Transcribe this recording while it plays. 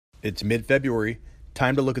It's mid-February.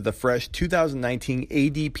 Time to look at the fresh 2019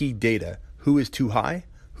 ADP data. Who is too high?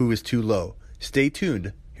 Who is too low? Stay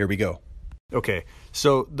tuned. Here we go. Okay,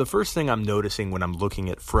 so the first thing I'm noticing when I'm looking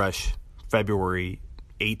at fresh February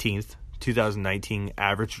 18th, 2019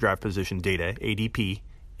 average draft position data, ADP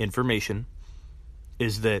information,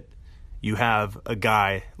 is that you have a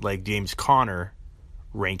guy like James Conner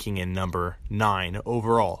ranking in number 9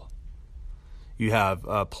 overall. You have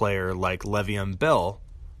a player like Le'Veon Bell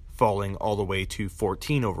falling all the way to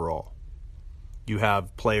 14 overall. You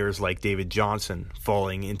have players like David Johnson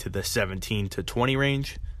falling into the 17 to 20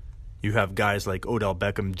 range. You have guys like Odell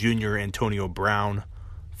Beckham Jr., Antonio Brown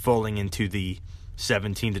falling into the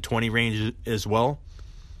 17 to 20 range as well.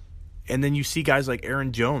 And then you see guys like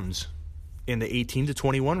Aaron Jones in the 18 to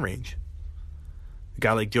 21 range. A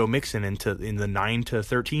guy like Joe Mixon in the 9 to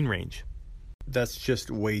 13 range. That's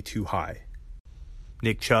just way too high.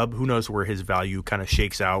 Nick Chubb, who knows where his value kind of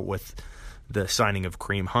shakes out with the signing of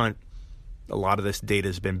Kareem Hunt. A lot of this data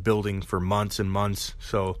has been building for months and months,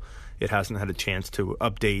 so it hasn't had a chance to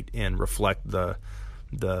update and reflect the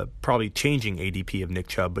probably changing ADP of Nick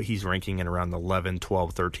Chubb, but he's ranking in around the 11,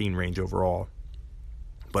 12, 13 range overall.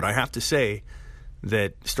 But I have to say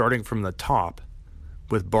that starting from the top,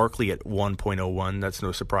 with Barkley at 1.01, that's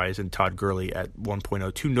no surprise, and Todd Gurley at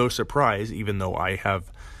 1.02, no surprise, even though I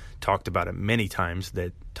have talked about it many times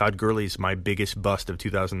that Todd Gurley is my biggest bust of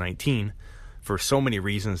 2019 for so many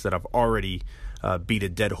reasons that I've already beat a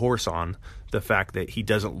dead horse on. The fact that he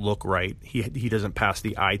doesn't look right, he doesn't pass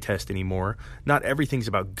the eye test anymore. Not everything's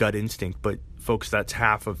about gut instinct, but folks, that's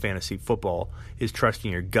half of fantasy football, is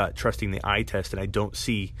trusting your gut, trusting the eye test, and I don't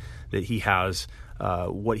see that he has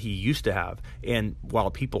what he used to have. And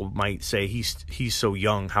while people might say he's so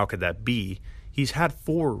young, how could that be? He's had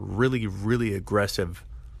 4 really, really aggressive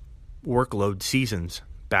workload seasons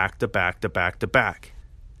back to back to back to back.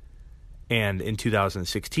 And in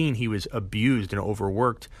 2016, he was abused and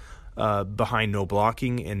overworked behind no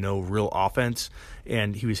blocking and no real offense.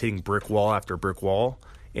 And he was hitting brick wall after brick wall.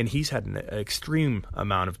 And he's had an extreme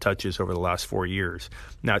amount of touches over the last 4 years.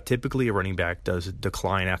 Now, typically a running back does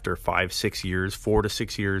decline after 5, 6 years, 4 to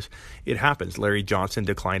 6 years. It happens. Larry Johnson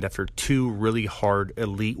declined after 2 really hard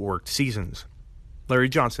elite worked seasons. Larry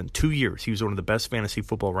Johnson, 2 years. He was one of the best fantasy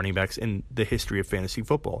football running backs in the history of fantasy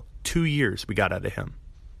football. 2 years we got out of him.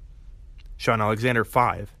 Sean Alexander,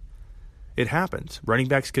 5. It happens. Running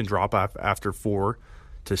backs can drop off after 4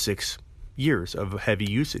 to 6 years of heavy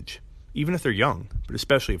usage, even if they're young, but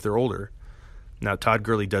especially if they're older. Now, Todd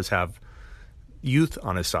Gurley does have youth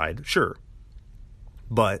on his side, sure,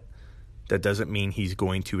 but that doesn't mean he's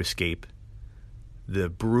going to escape the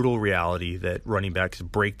brutal reality that running backs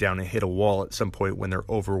break down and hit a wall at some point when they're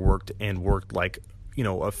overworked and worked like,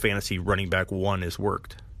 a fantasy running back 1 is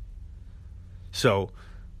worked. So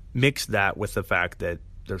mix that with the fact that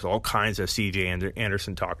there's all kinds of C.J.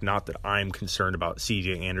 Anderson talk. Not that I'm concerned about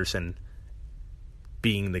C.J. Anderson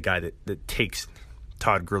being the guy that takes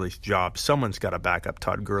Todd Gurley's job. Someone's got to back up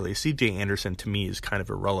Todd Gurley. C.J. Anderson, to me, is kind of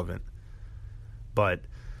irrelevant. But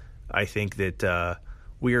I think that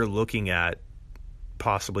we are looking at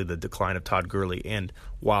possibly the decline of Todd Gurley. And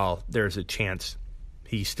while there's a chance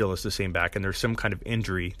he still is the same back and there's some kind of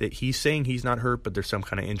injury that he's saying he's not hurt, but there's some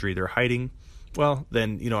kind of injury they're hiding, well,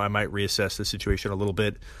 then, I might reassess the situation a little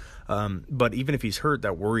bit. But even if he's hurt,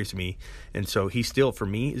 that worries me. And so he still, for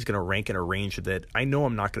me, is going to rank in a range that I know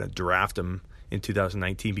I'm not going to draft him in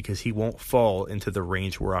 2019 because he won't fall into the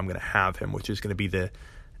range where I'm going to have him, which is going to be the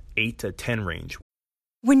 8 to 10 range.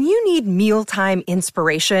 When you need mealtime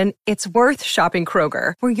inspiration, it's worth shopping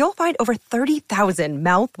Kroger, where you'll find over 30,000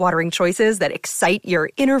 mouth-watering choices that excite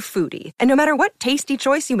your inner foodie. And no matter what tasty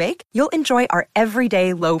choice you make, you'll enjoy our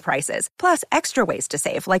everyday low prices, plus extra ways to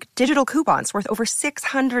save, like digital coupons worth over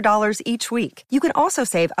 $600 each week. You can also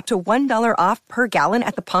save up to $1 off per gallon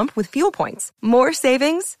at the pump with fuel points. More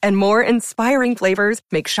savings and more inspiring flavors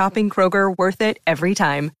make shopping Kroger worth it every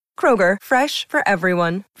time. Kroger, fresh for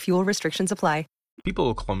everyone. Fuel restrictions apply. People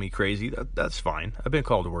will call me crazy. That's fine. I've been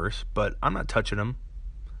called worse, but I'm not touching him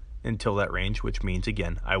until that range, which means,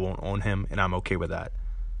 again, I won't own him, and I'm okay with that.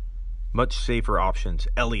 Much safer options: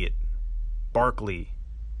 Elliott, Barkley,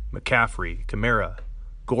 McCaffrey, Kamara,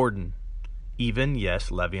 Gordon, even,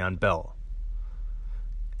 yes, Le'Veon Bell.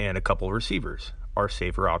 And a couple receivers are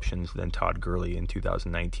safer options than Todd Gurley in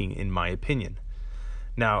 2019, in my opinion.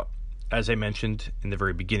 Now, as I mentioned in the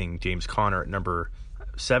very beginning, James Conner at number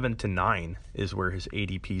 7 to 9 is where his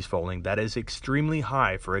ADP is falling. That is extremely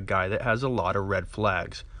high for a guy that has a lot of red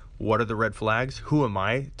flags. What are the red flags? Who am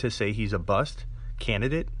I to say he's a bust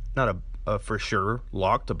candidate? Not a for sure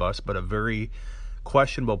lock to bust, but a very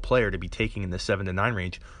questionable player to be taking in the 7 to 9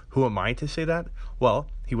 range. Who am I to say that? Well,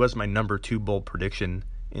 he was my number 2 bold prediction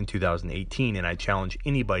in 2018, and I challenge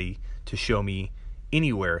anybody to show me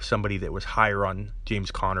anywhere somebody that was higher on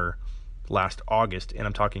James Conner last August, and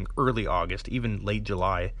I'm talking early August, even late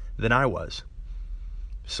July, than I was.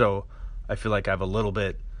 So I feel like I have a little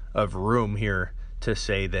bit of room here to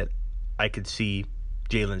say that I could see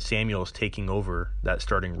Jalen Samuels taking over that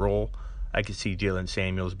starting role. I could see Jalen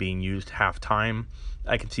Samuels being used half-time.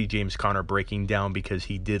 I could see James Conner breaking down because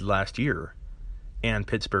he did last year. And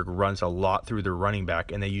Pittsburgh runs a lot through their running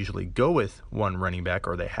back, and they usually go with one running back,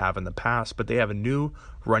 or they have in the past, but they have a new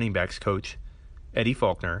running backs coach, Eddie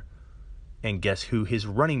Faulkner, and guess who his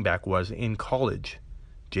running back was in college?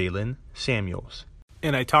 Jalen Samuels.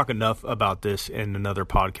 And I talk enough about this in another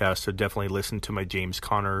podcast, so definitely listen to my James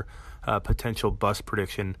Conner potential bust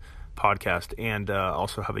prediction podcast, and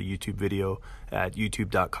also have a YouTube video at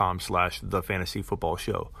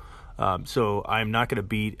youtube.com/thefantasyfootballshow. So I'm not going to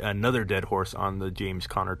beat another dead horse on the James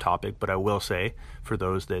Conner topic, but I will say, for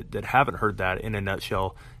those that haven't heard that, in a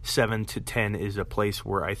nutshell, 7 to 10 is a place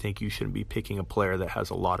where I think you shouldn't be picking a player that has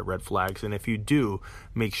a lot of red flags. And if you do,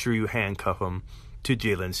 make sure you handcuff him to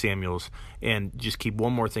Jalen Samuels. And just keep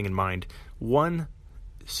one more thing in mind. One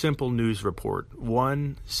simple news report,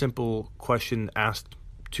 one simple question asked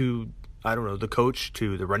to, I don't know, the coach,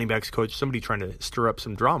 to the running backs coach, somebody trying to stir up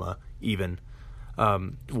some drama even.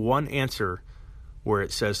 One answer where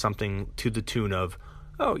it says something to the tune of,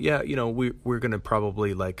 oh yeah, we're going to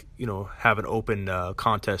probably have an open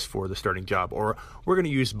contest for the starting job, or we're going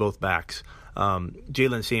to use both backs.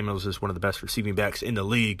 Jalen Samuels is one of the best receiving backs in the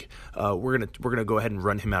league. We're gonna go ahead and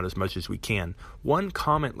run him out as much as we can. One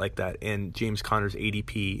comment like that, and James Conner's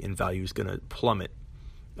ADP and value is going to plummet.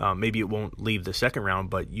 Maybe it won't leave the second round,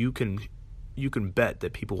 but you can bet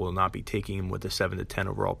that people will not be taking him with a 7 to 10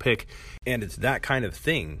 overall pick. And it's that kind of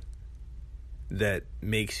thing that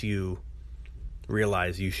makes you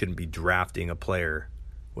realize you shouldn't be drafting a player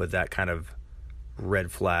with that kind of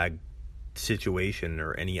red flag situation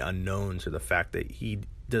or any unknowns, or the fact that he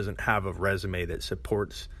doesn't have a resume that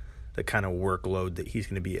supports the kind of workload that he's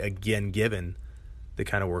going to be again given, the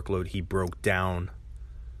kind of workload he broke down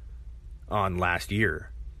on last year.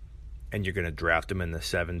 And you're going to draft him in the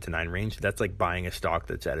 7 to 9 range. That's like buying a stock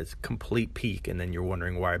that's at its complete peak, and then you're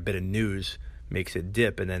wondering why a bit of news makes it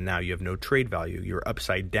dip, and then now you have no trade value. You're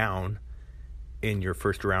upside down in your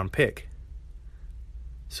first round pick.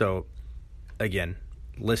 So again,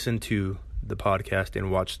 listen to the podcast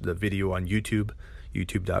and watch the video on YouTube,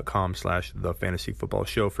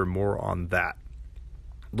 youtube.com/thefantasyfootballshow for more on that.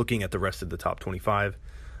 Looking at the rest of the top 25,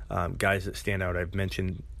 guys that stand out, I've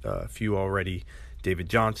mentioned a few already. David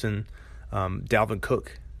Johnson, Dalvin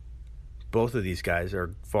Cook. Both of these guys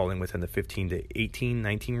are falling within the 15 to 18,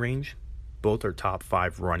 19 range. Both are top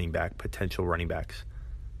 5 potential running backs.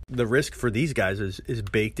 The risk for these guys is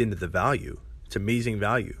baked into the value. It's amazing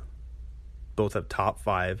value. Both have top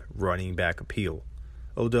 5 running back appeal.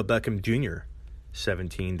 Odell Beckham Jr.,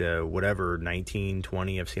 17 to whatever, 19,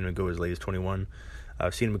 20. I've seen him go as late as 21.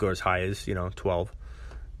 I've seen him go as high as 12.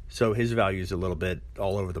 So his value is a little bit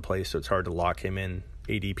all over the place, so it's hard to lock him in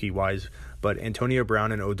ADP-wise. But Antonio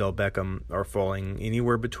Brown and Odell Beckham are falling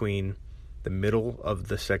anywhere between the middle of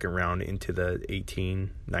the second round into the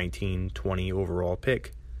 18, 19, 20 overall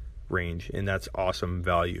pick range, and that's awesome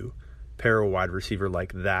value. Pair a wide receiver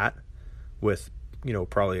like that with,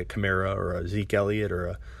 probably a Kamara or a Zeke Elliott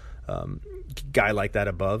or a guy like that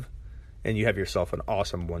above, and you have yourself an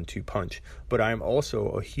awesome 1-2 punch. But I'm also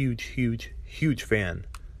a huge, huge, huge fan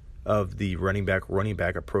of the running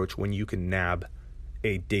back approach when you can nab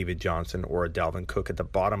a David Johnson or a Dalvin Cook at the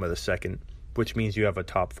bottom of the second, which means you have a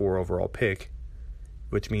top 4 overall pick,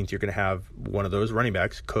 which means you're going to have one of those running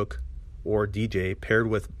backs, Cook or DJ, paired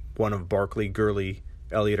with one of Barkley, Gurley,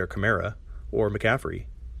 Elliott, or Kamara, or McCaffrey.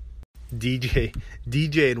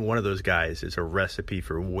 DJ and one of those guys is a recipe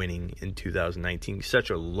for winning in 2019.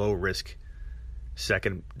 Such a low-risk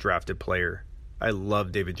second drafted player. I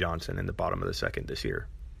love David Johnson in the bottom of the second this year.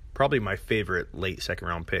 Probably my favorite late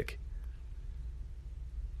second-round pick.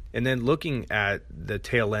 And then looking at the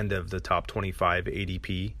tail end of the top 25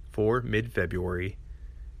 ADP for mid-February,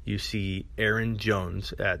 you see Aaron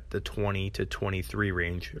Jones at the 20 to 23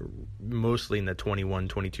 range, mostly in the 21,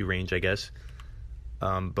 22 range, I guess.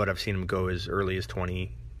 But I've seen him go as early as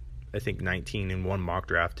 20, I think 19 in one mock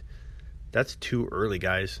draft. That's too early,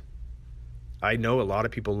 guys. I know a lot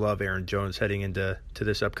of people love Aaron Jones heading into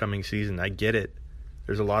this upcoming season. I get it.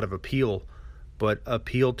 There's a lot of appeal, but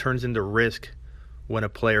appeal turns into risk when a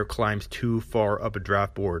player climbs too far up a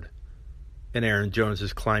draft board. and Aaron Jones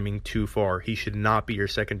is climbing too far. He should not be your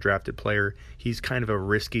second drafted player. He's kind of a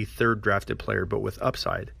risky third drafted player, but with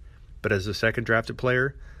upside. But as a second drafted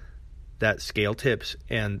player, that scale tips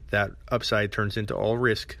and that upside turns into all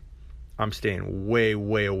risk. I'm staying way,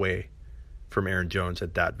 way away from Aaron Jones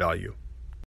at that value.